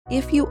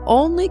If you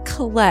only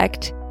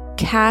collect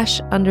cash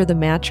under the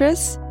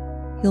mattress,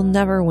 you'll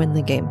never win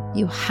the game.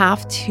 You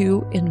have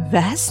to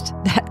invest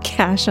that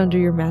cash under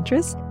your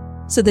mattress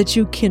so that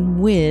you can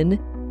win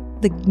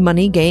the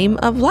money game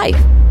of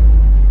life.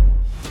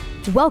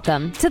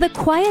 Welcome to the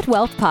Quiet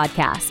Wealth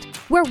Podcast,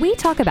 where we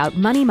talk about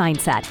money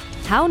mindset,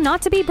 how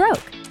not to be broke,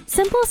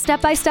 simple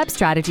step-by-step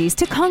strategies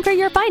to conquer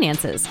your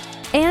finances,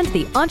 and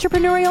the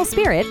entrepreneurial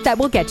spirit that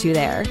will get you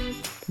there.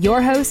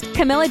 Your host,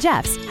 Camilla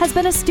Jeffs, has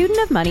been a student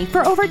of money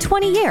for over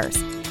 20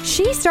 years.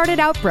 She started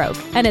out broke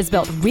and has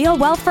built real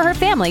wealth for her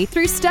family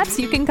through steps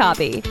you can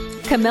copy.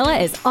 Camilla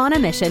is on a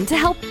mission to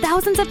help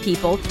thousands of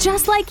people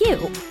just like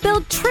you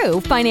build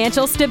true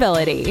financial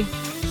stability.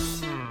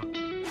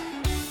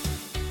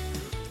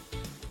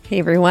 Hey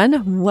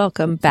everyone,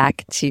 welcome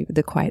back to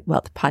the Quiet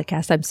Wealth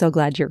Podcast. I'm so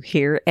glad you're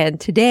here.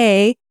 And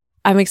today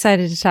I'm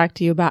excited to talk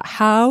to you about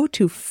how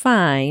to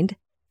find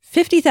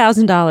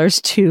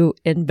 $50,000 to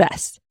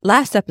invest.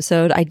 Last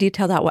episode, I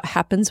detailed out what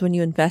happens when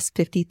you invest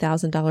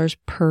 $50,000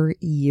 per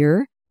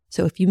year.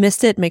 So if you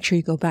missed it, make sure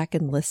you go back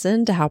and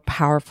listen to how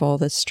powerful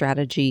this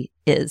strategy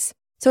is.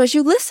 So as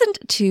you listened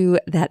to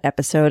that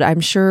episode, I'm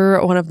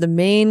sure one of the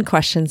main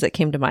questions that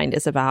came to mind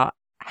is about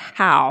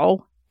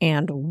how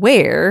and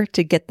where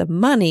to get the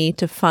money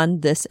to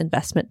fund this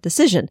investment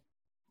decision.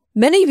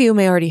 Many of you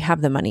may already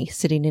have the money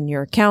sitting in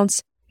your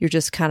accounts. You're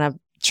just kind of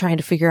trying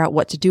to figure out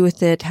what to do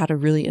with it, how to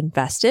really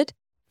invest it.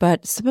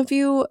 But some of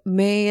you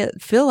may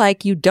feel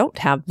like you don't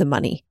have the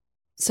money.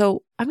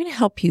 So I'm going to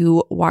help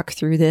you walk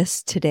through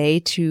this today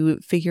to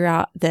figure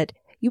out that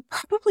you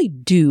probably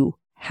do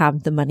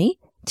have the money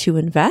to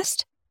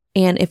invest.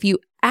 And if you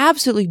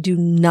absolutely do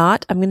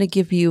not, I'm going to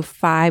give you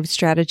 5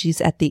 strategies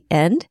at the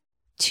end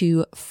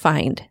to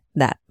find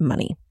that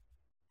money.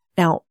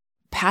 Now,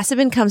 passive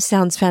income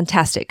sounds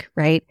fantastic,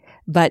 right?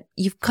 But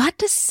you've got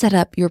to set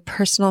up your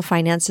personal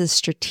finances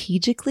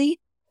strategically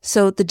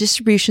so the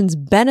distributions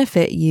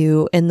benefit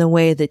you in the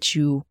way that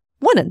you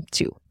want them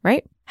to,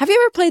 right? Have you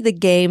ever played the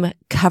game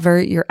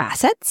Cover Your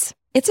Assets?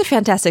 It's a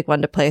fantastic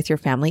one to play with your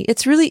family.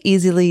 It's really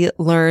easily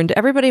learned.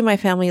 Everybody in my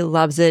family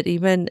loves it.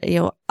 Even,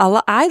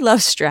 I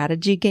love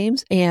strategy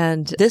games,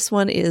 and this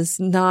one is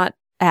not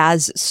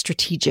as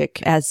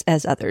strategic as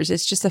others.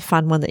 It's just a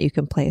fun one that you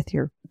can play with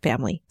your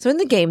family. So in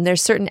the game,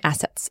 there's certain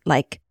assets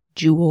like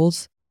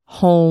jewels,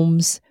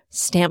 homes,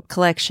 stamp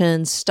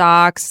collections,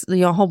 stocks,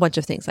 a whole bunch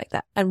of things like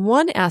that. And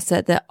one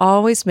asset that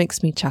always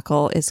makes me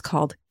chuckle is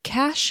called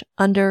cash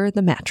under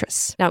the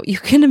mattress. Now, you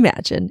can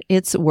imagine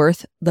it's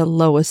worth the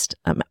lowest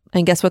amount.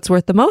 And guess what's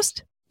worth the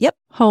most? Yep,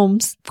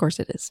 homes. Of course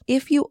it is.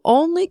 If you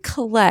only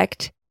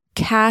collect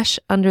cash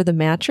under the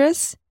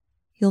mattress,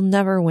 you'll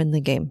never win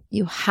the game.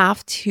 You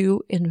have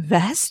to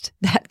invest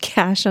that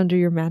cash under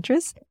your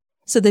mattress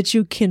so that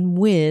you can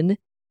win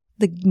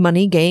the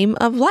money game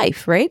of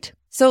life, right?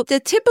 So the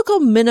typical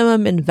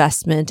minimum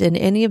investment in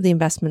any of the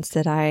investments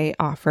that I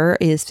offer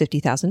is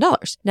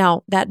 $50,000.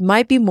 Now, that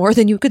might be more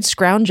than you could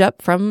scrounge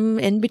up from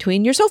in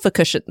between your sofa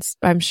cushions.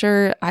 I'm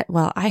sure,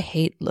 I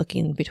hate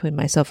looking between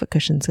my sofa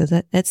cushions because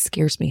that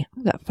scares me.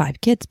 I've got 5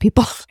 kids,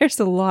 people. There's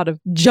a lot of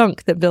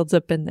junk that builds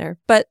up in there.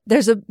 But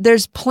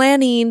there's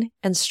planning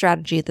and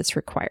strategy that's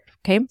required,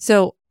 okay?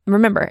 So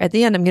remember, at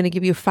the end, I'm going to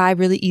give you 5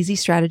 really easy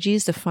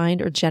strategies to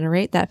find or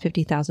generate that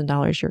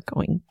 $50,000 you're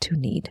going to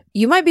need.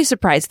 You might be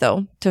surprised,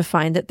 though, to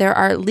find that there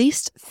are at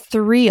least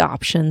 3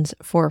 options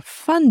for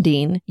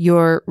funding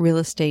your real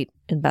estate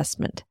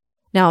investment.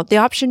 Now, the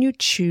option you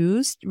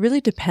choose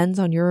really depends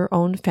on your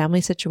own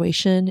family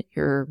situation,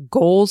 your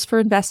goals for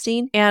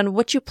investing, and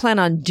what you plan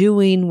on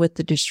doing with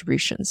the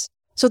distributions.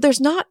 So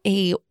there's not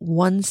a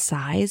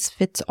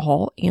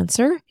one-size-fits-all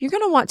answer. You're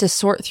going to want to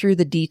sort through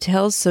the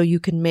details so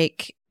you can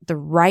make the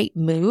right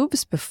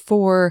moves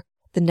before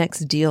the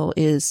next deal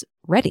is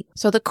ready.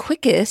 So the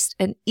quickest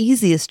and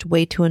easiest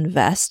way to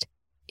invest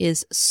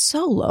is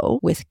solo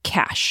with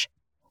cash.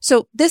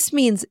 So this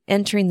means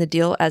entering the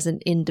deal as an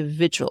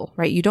individual,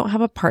 right? You don't have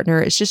a partner.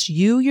 It's just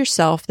you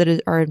yourself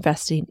that are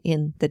investing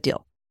in the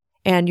deal.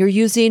 And you're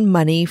using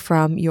money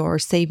from your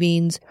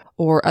savings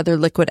or other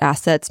liquid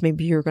assets.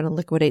 Maybe you're going to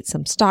liquidate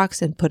some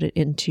stocks and put it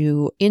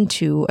into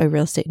a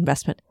real estate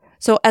investment.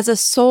 So as a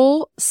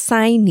sole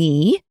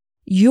signee,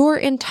 you're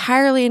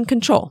entirely in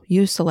control.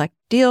 You select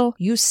deal,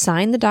 you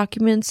sign the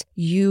documents,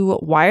 you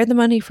wire the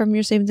money from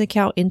your savings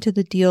account into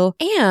the deal,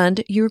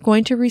 and you're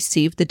going to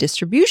receive the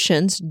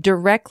distributions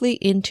directly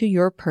into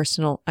your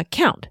personal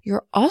account.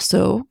 You're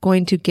also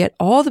going to get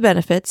all the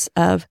benefits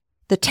of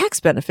the tax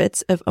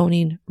benefits of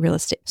owning real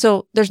estate.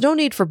 So there's no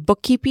need for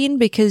bookkeeping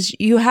because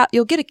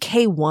you'll get a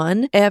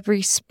K-1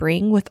 every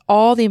spring with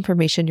all the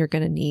information you're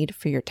going to need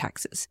for your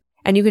taxes.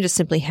 And you can just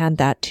simply hand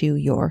that to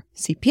your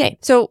CPA.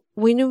 So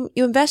when you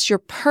invest your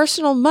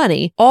personal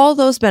money, all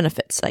those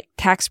benefits like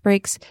tax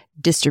breaks,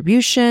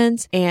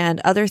 distributions, and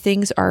other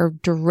things are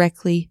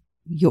directly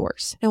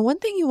yours. Now, one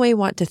thing you may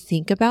want to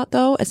think about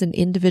though, as an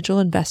individual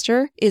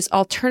investor, is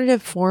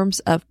alternative forms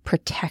of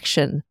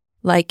protection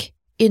like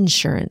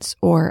insurance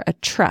or a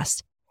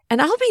trust. And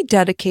I'll be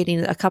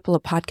dedicating a couple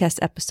of podcast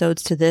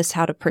episodes to this,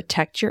 how to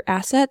protect your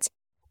assets.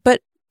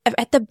 But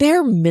at the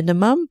bare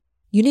minimum,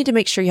 you need to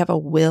make sure you have a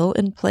will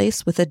in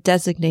place with a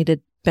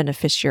designated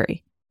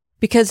beneficiary,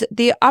 because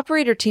the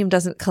operator team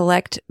doesn't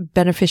collect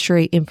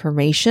beneficiary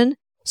information.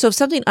 So if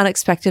something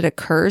unexpected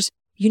occurs,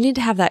 you need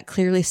to have that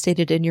clearly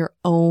stated in your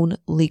own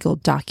legal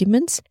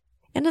documents.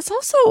 And it's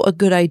also a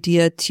good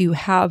idea to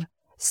have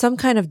some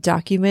kind of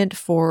document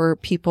for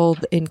people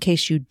in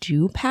case you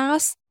do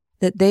pass,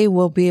 that they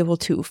will be able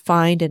to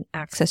find and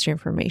access your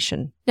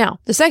information. Now,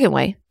 the second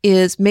way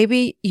is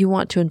maybe you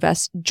want to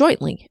invest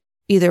jointly,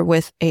 either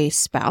with a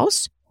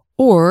spouse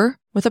or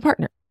with a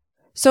partner.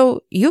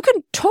 So you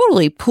can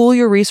totally pool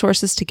your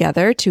resources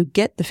together to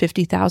get the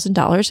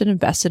 $50,000 and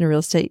invest in a real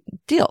estate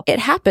deal. It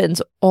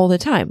happens all the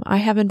time. I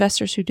have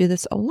investors who do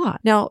this a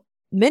lot. Now,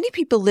 many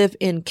people live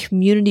in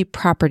community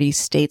property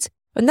states,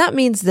 and that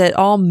means that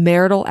all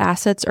marital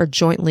assets are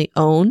jointly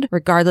owned,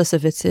 regardless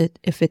if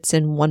it's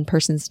in one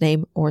person's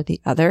name or the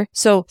other.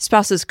 So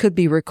spouses could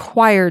be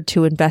required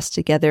to invest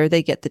together.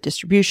 They get the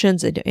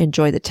distributions and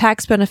enjoy the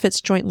tax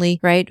benefits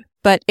jointly, right?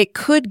 But it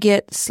could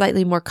get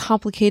slightly more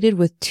complicated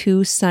with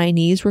two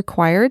signees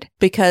required,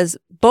 because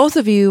both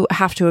of you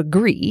have to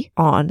agree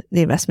on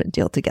the investment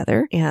deal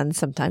together. And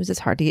sometimes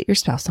it's hard to get your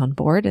spouse on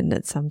board. And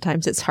then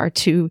sometimes it's hard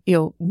to,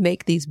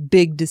 make these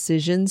big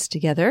decisions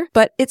together,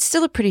 but it's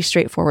still a pretty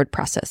straightforward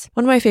process.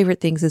 One of my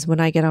favorite things is when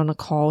I get on a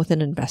call with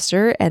an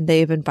investor and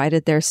they've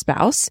invited their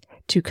spouse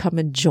to come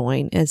and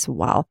join as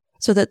well,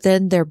 so that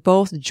then they're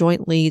both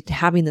jointly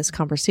having this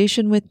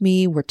conversation with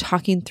me. We're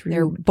talking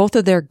through both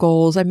of their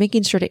goals. I'm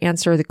making sure to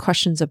answer the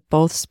questions of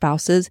both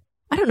spouses.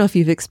 I don't know if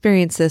you've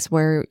experienced this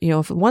where,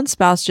 if one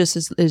spouse just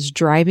is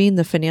driving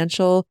the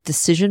financial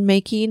decision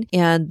making,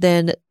 and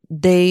then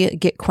they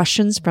get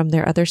questions from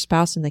their other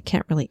spouse and they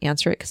can't really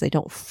answer it because they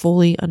don't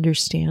fully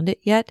understand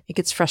it yet. It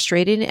gets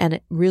frustrating and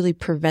it really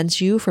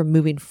prevents you from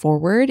moving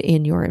forward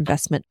in your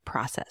investment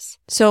process.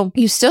 So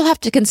you still have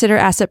to consider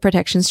asset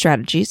protection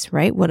strategies,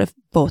 right? What if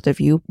both of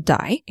you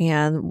die,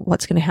 and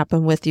what's going to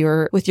happen with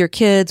your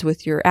kids,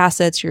 with your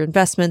assets, your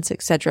investments,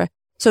 etc.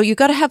 So you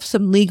got to have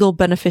some legal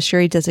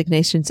beneficiary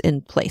designations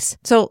in place.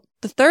 So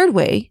the third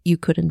way you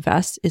could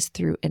invest is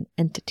through an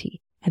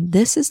entity. And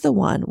this is the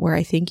one where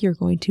I think you're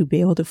going to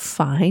be able to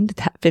find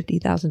that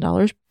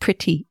 $50,000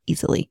 pretty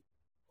easily.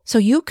 So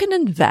you can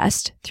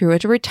invest through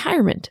a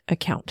retirement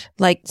account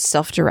like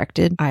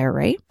self-directed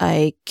IRA,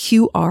 a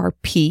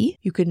QRP.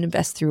 You can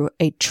invest through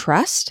a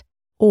trust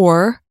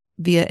or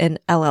via an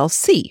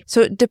LLC.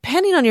 So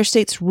depending on your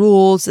state's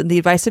rules and the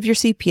advice of your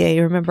CPA,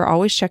 remember,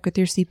 always check with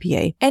your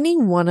CPA. Any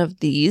one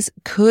of these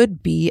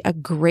could be a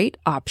great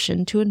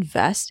option to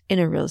invest in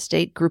a real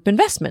estate group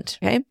investment,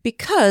 okay?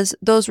 Because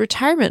those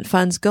retirement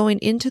funds going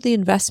into the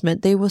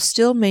investment, they will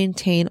still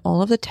maintain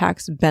all of the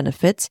tax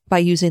benefits by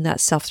using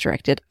that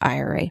self-directed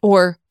IRA.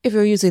 Or if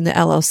you're using the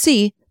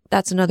LLC,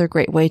 that's another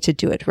great way to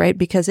do it, right?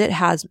 Because it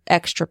has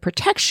extra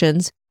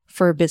protections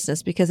for a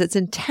business because it's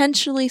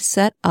intentionally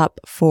set up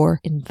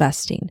for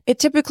investing. It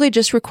typically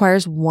just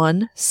requires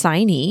one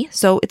signee,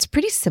 so it's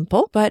pretty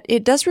simple, but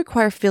it does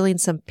require filling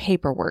some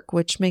paperwork,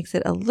 which makes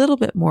it a little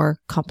bit more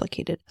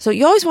complicated. So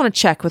you always want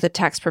to check with a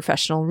tax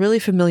professional really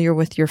familiar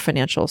with your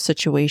financial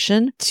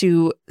situation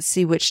to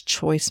see which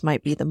choice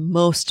might be the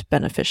most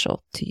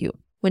beneficial to you.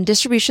 When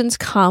distributions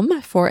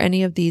come for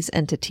any of these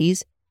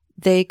entities,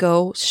 they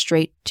go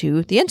straight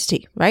to the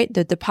entity, right?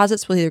 The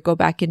deposits will either go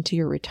back into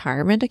your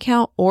retirement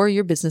account or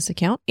your business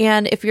account.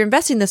 And if you're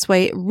investing this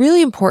way,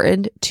 really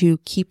important to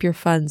keep your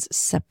funds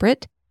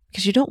separate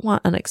because you don't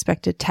want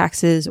unexpected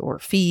taxes or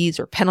fees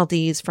or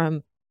penalties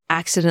from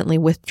accidentally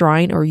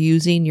withdrawing or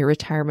using your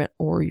retirement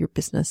or your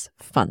business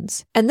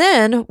funds. And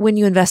then when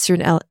you invest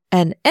through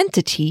an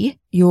entity,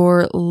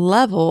 your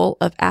level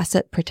of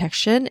asset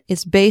protection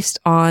is based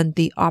on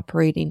the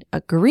operating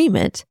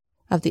agreement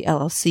of the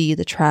LLC,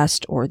 the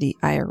trust, or the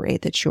IRA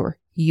that you're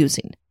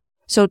using.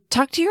 So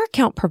talk to your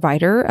account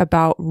provider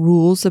about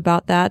rules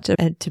about that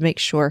and to make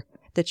sure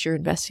that you're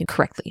investing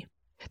correctly.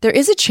 There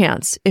is a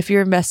chance if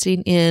you're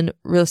investing in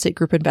real estate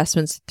group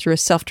investments through a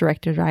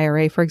self-directed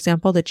IRA, for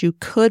example, that you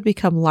could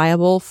become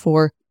liable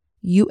for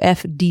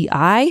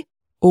UFDI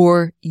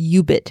or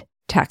UBIT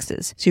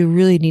taxes. So you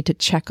really need to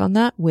check on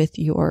that with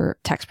your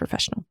tax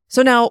professional.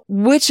 So now,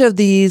 which of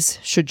these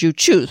should you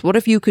choose? What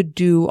if you could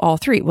do all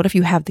three? What if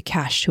you have the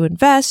cash to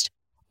invest,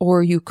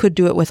 or you could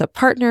do it with a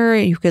partner?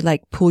 You could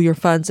pool your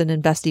funds and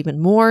invest even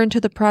more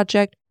into the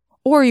project,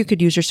 or you could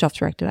use your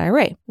self-directed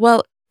IRA.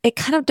 Well, it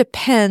kind of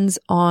depends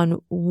on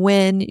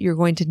when you're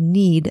going to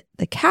need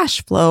the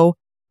cash flow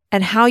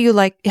and how you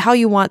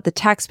want the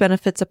tax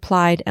benefits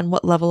applied and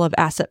what level of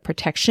asset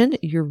protection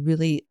you're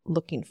really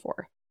looking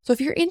for. So if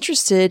you're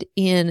interested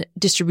in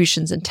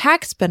distributions and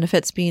tax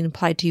benefits being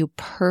applied to you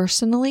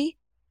personally,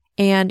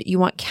 and you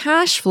want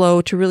cash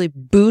flow to really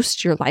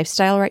boost your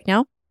lifestyle right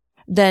now,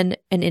 then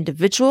an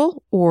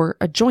individual or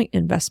a joint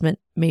investment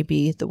may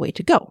be the way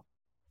to go.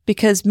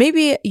 Because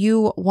maybe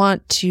you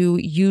want to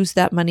use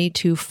that money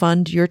to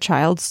fund your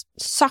child's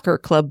soccer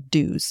club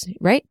dues,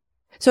 right?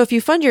 So if you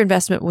fund your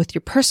investment with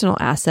your personal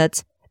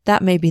assets,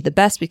 that may be the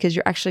best because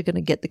you're actually going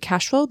to get the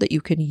cash flow that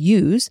you can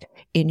use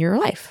in your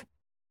life.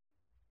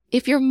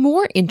 If you're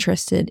more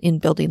interested in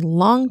building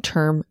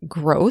long-term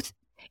growth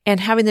and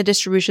having the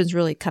distributions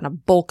really kind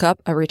of bulk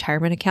up a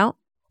retirement account,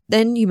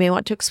 then you may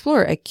want to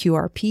explore a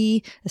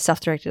QRP, a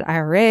self-directed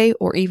IRA,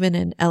 or even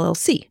an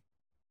LLC.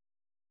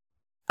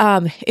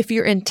 If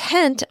you're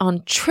intent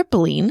on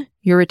tripling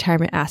your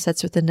retirement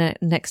assets within the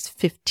next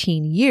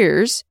 15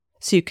 years,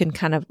 so you can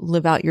kind of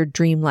live out your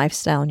dream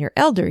lifestyle in your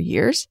elder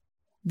years,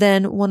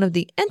 then one of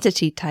the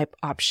entity type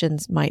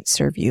options might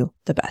serve you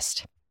the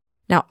best.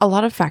 Now, a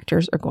lot of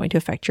factors are going to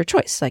affect your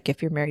choice, like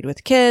if you're married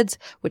with kids,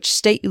 which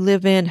state you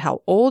live in,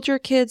 how old your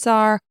kids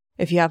are,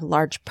 if you have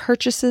large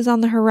purchases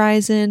on the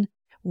horizon,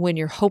 when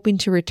you're hoping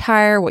to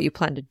retire, what you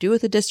plan to do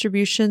with the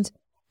distributions,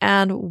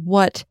 and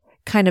what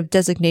kind of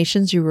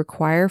designations you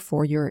require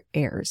for your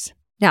heirs.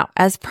 Now,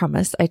 as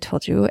promised, I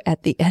told you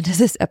at the end of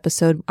this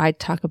episode, I'd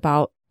talk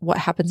about what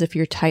happens if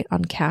you're tight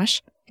on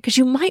cash, because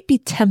you might be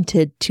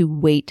tempted to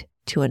wait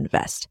to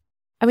invest.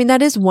 I mean,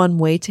 that is one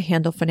way to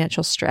handle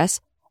financial stress,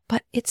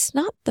 but it's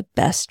not the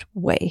best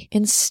way.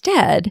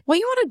 Instead, what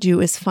you want to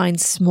do is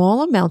find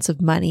small amounts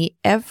of money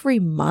every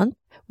month,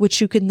 which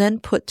you can then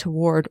put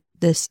toward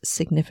this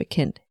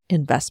significant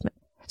investment.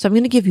 So I'm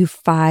going to give you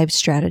 5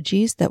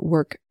 strategies that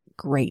work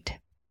great.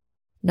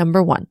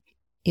 Number 1,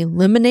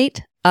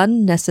 eliminate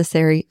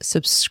unnecessary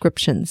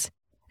subscriptions.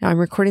 Now, I'm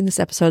recording this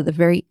episode at the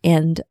very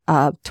end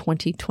of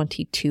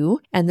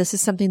 2022, and this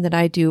is something that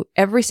I do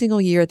every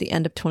single year at the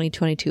end of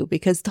 2022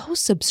 because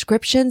those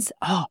subscriptions,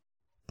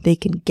 they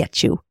can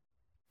get you.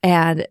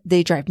 And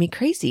they drive me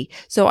crazy.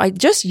 So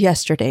just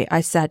yesterday,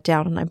 I sat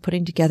down and I'm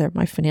putting together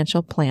my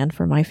financial plan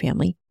for my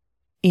family.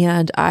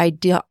 And I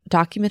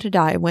documented,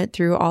 I went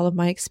through all of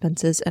my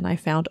expenses and I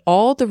found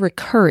all the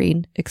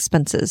recurring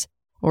expenses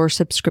or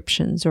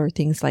subscriptions or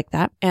things like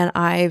that. And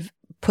I've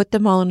put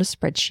them all in a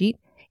spreadsheet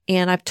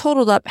and I've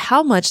totaled up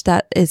how much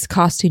that is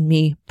costing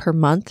me per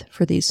month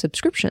for these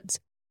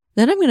subscriptions.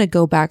 Then I'm going to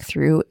go back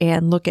through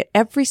and look at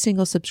every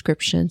single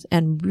subscription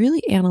and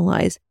really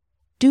analyze,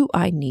 do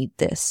I need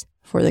this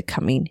for the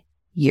coming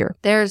year?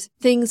 There's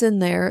things in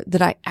there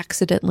that I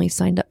accidentally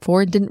signed up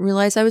for and didn't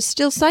realize I was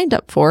still signed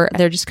up for.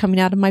 They're just coming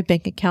out of my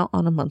bank account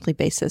on a monthly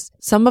basis.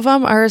 Some of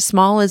them are as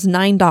small as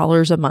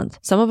 $9 a month.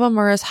 Some of them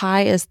are as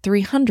high as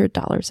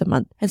 $300 a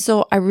month. And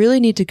so I really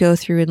need to go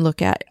through and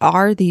look at,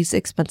 are these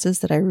expenses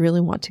that I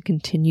really want to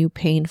continue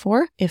paying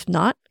for? If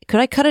not, could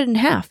I cut it in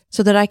half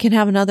so that I can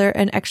have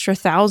an extra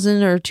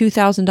 $1,000 or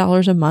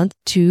 $2,000 a month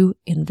to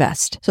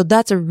invest? So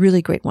that's a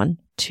really great one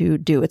to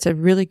do. It's a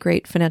really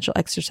great financial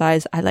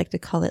exercise. I like to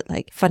call it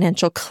like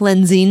financial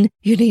cleansing.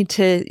 You need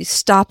to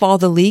stop all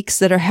the leaks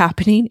that are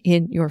happening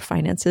in your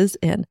finances.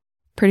 And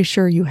pretty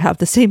sure you have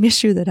the same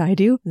issue that I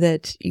do,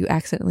 that you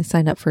accidentally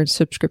signed up for a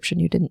subscription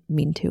you didn't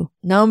mean to.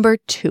 Number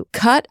 2,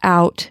 cut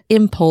out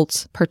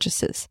impulse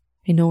purchases.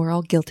 I know we're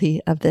all guilty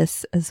of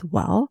this as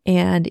well.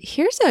 And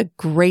here's a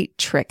great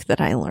trick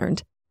that I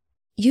learned.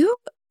 You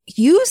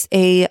use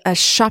a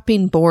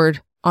shopping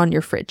board on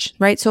your fridge,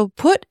 right? So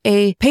put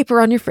a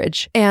paper on your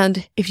fridge.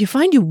 And if you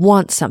find you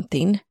want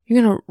something,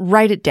 you're going to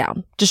write it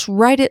down. Just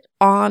write it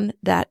on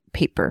that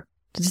paper.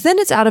 Because then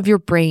it's out of your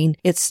brain.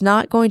 It's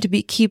not going to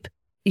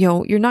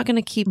you're not going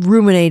to keep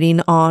ruminating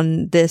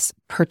on this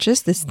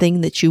purchase, this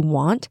thing that you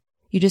want.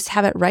 You just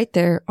have it right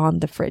there on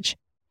the fridge.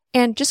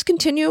 And just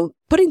continue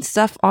putting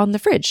stuff on the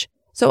fridge.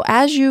 So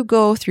as you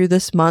go through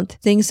this month,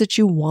 things that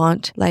you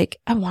want, like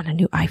I want a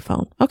new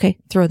iPhone. Okay,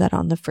 throw that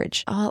on the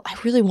fridge. I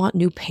really want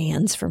new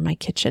pans for my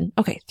kitchen.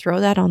 Okay, throw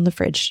that on the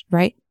fridge,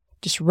 right?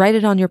 Just write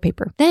it on your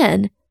paper.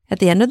 Then at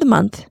the end of the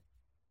month,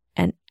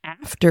 and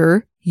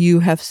after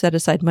you have set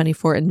aside money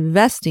for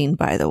investing,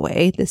 by the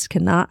way, this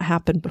cannot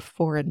happen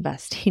before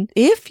investing.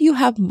 If you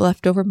have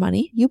leftover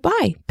money, you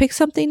buy. Pick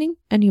something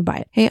and you buy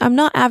it. Hey, I'm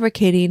not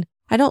advocating.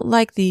 I don't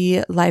like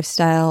the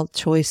lifestyle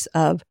choice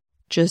of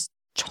just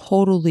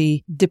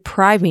totally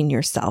depriving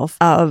yourself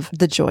of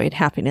the joy and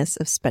happiness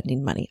of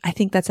spending money. I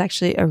think that's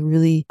actually a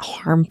really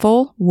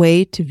harmful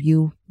way to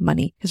view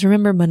money. Because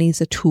remember, money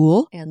is a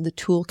tool and the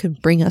tool can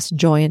bring us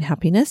joy and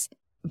happiness.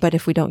 But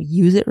if we don't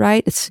use it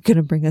right, it's going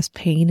to bring us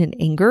pain and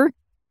anger.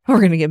 We're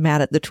going to get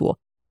mad at the tool.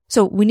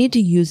 So we need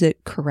to use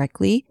it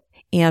correctly.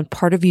 And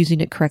part of using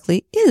it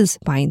correctly is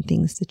buying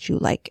things that you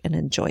like and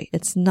enjoy.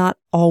 It's not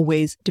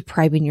always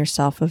depriving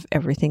yourself of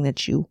everything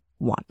that you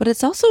want, but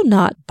it's also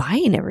not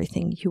buying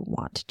everything you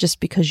want just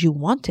because you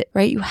want it,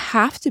 right? You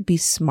have to be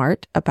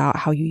smart about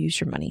how you use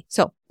your money.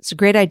 So it's a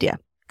great idea.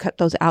 Cut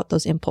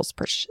those impulse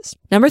purchases.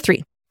 Number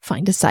 3,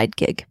 find a side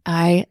gig.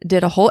 I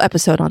did a whole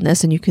episode on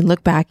this and you can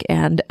look back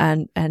and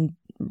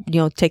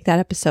take that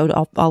episode.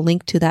 I'll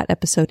link to that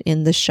episode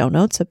in the show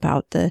notes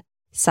about the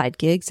side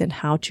gigs and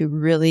how to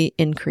really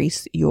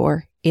increase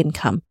your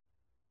income.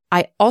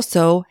 I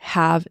also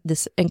have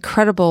this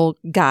incredible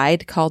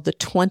guide called the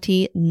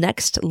 20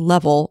 Next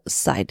Level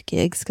Side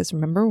Gigs. Because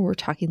remember, we're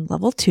talking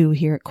level 2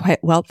 here at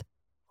Quiet Wealth.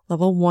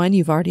 Level 1,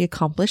 you've already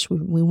accomplished.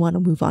 We want to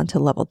move on to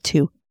level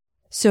 2.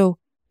 So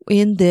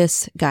in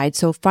this guide.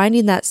 So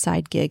finding that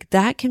side gig,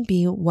 that can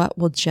be what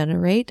will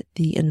generate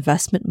the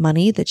investment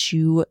money that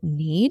you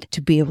need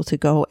to be able to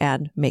go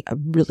and make a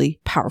really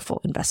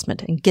powerful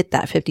investment and get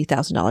that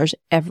 $50,000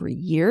 every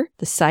year.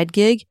 The side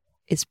gig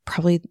is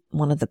probably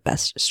one of the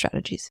best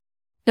strategies.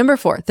 Number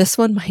 4, this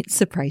one might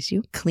surprise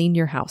you. Clean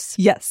your house.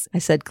 Yes, I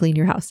said clean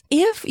your house.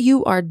 If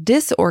you are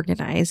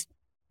disorganized,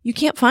 you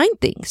can't find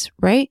things,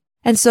 right?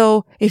 And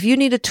so if you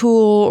need a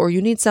tool or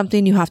you need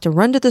something, you have to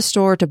run to the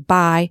store to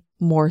buy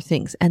more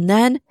things. And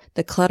then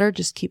the clutter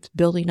just keeps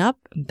building up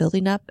and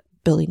building up,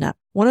 building up.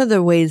 One of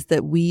the ways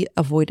that we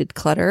avoided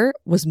clutter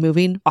was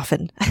moving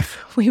often.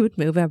 We would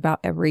move about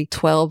every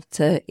 12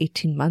 to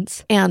 18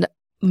 months. And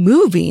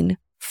moving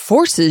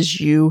forces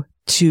you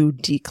to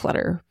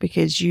declutter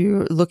because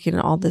you're looking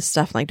at all this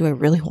stuff like, do I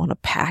really want to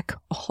pack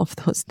all of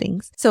those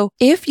things? So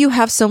if you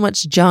have so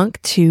much junk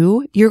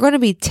too, you're going to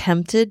be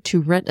tempted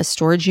to rent a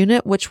storage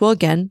unit, which will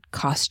again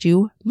cost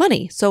you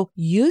money. So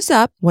use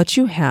up what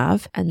you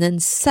have and then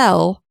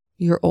sell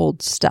your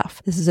old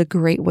stuff. This is a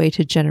great way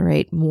to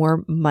generate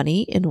more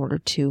money in order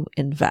to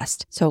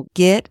invest. So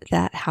get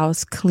that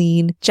house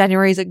clean.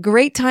 January is a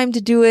great time to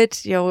do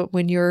it.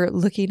 When you're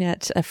looking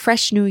at a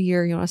fresh new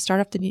year, you want to start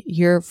off the new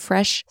year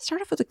fresh,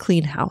 start off with a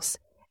clean house.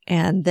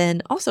 And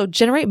then also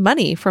generate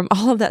money from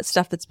all of that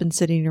stuff that's been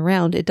sitting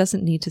around. It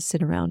doesn't need to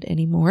sit around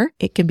anymore.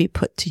 It can be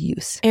put to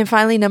use. And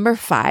finally, number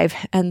 5,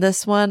 and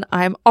this one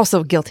I'm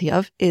also guilty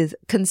of, is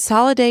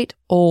consolidate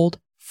old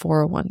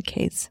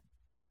 401ks.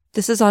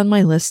 This is on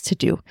my list to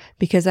do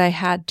because I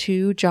had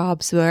 2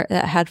 jobs that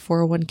had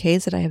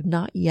 401ks that I have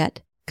not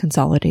yet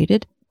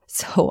consolidated.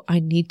 So I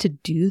need to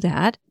do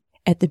that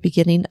at the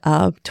beginning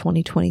of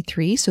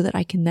 2023 so that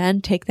I can then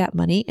take that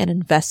money and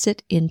invest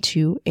it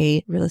into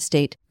a real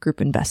estate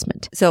group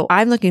investment. So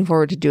I'm looking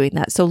forward to doing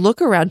that. So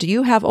look around. Do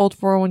you have old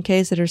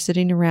 401ks that are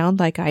sitting around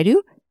like I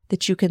do?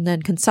 That you can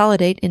then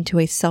consolidate into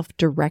a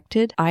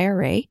self-directed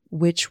IRA,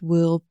 which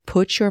will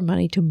put your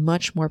money to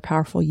much more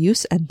powerful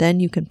use. And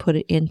then you can put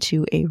it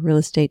into a real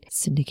estate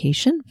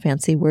syndication,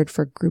 fancy word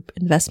for group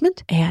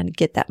investment, and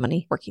get that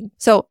money working.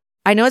 So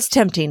I know it's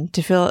tempting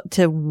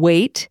to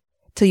wait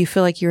till you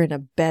feel like you're in a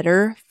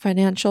better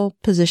financial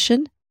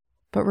position.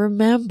 But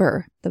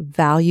remember the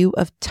value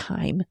of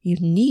time. You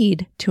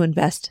need to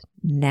invest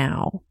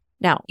now.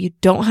 Now, you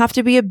don't have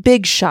to be a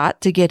big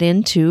shot to get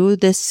into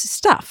this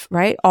stuff,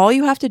 right? All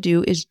you have to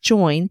do is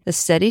join the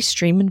Steady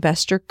Stream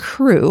Investor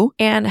crew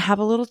and have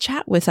a little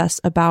chat with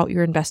us about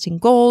your investing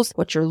goals,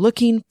 what you're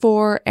looking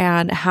for,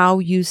 and how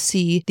you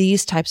see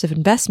these types of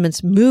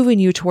investments moving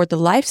you toward the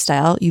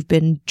lifestyle you've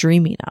been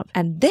dreaming of.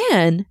 And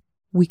then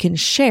we can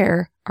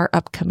share our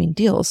upcoming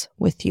deals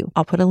with you.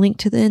 I'll put a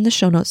link in the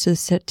show notes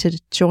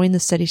to join the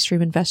Steady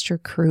Stream Investor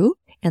crew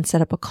and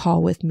set up a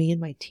call with me and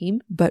my team.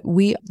 But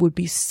we would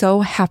be so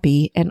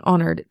happy and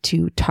honored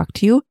to talk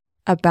to you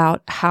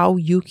about how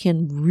you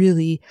can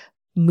really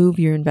move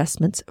your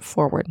investments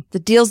forward. The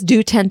deals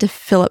do tend to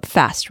fill up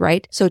fast,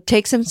 right? So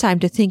take some time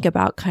to think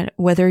about kind of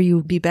whether you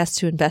would be best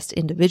to invest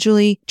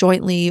individually,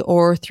 jointly,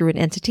 or through an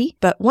entity.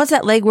 But once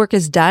that legwork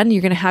is done,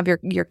 you're going to have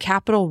your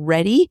capital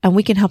ready, and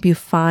we can help you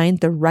find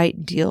the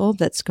right deal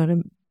that's going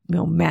to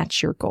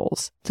match your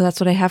goals. So that's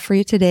what I have for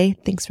you today.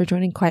 Thanks for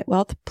joining Quiet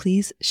Wealth.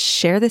 Please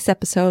share this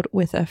episode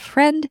with a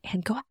friend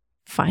and go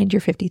find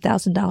your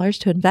 $50,000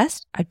 to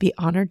invest. I'd be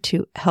honored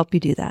to help you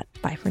do that.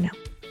 Bye for now.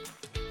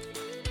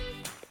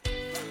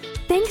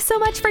 Thanks so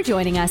much for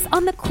joining us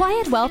on the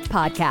Quiet Wealth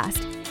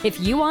Podcast. If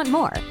you want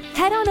more,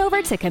 head on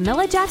over to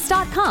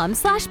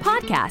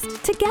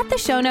CamillaJeffs.com/podcast to get the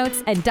show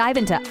notes and dive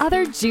into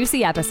other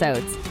juicy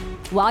episodes.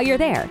 While you're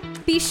there,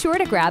 be sure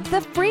to grab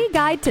the free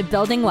guide to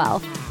building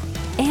wealth.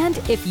 And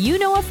if you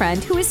know a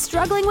friend who is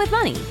struggling with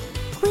money,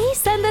 please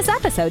send this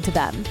episode to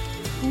them.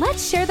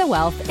 Let's share the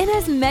wealth in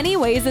as many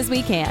ways as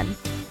we can.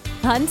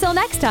 Until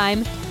next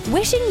time,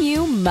 wishing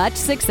you much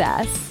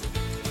success.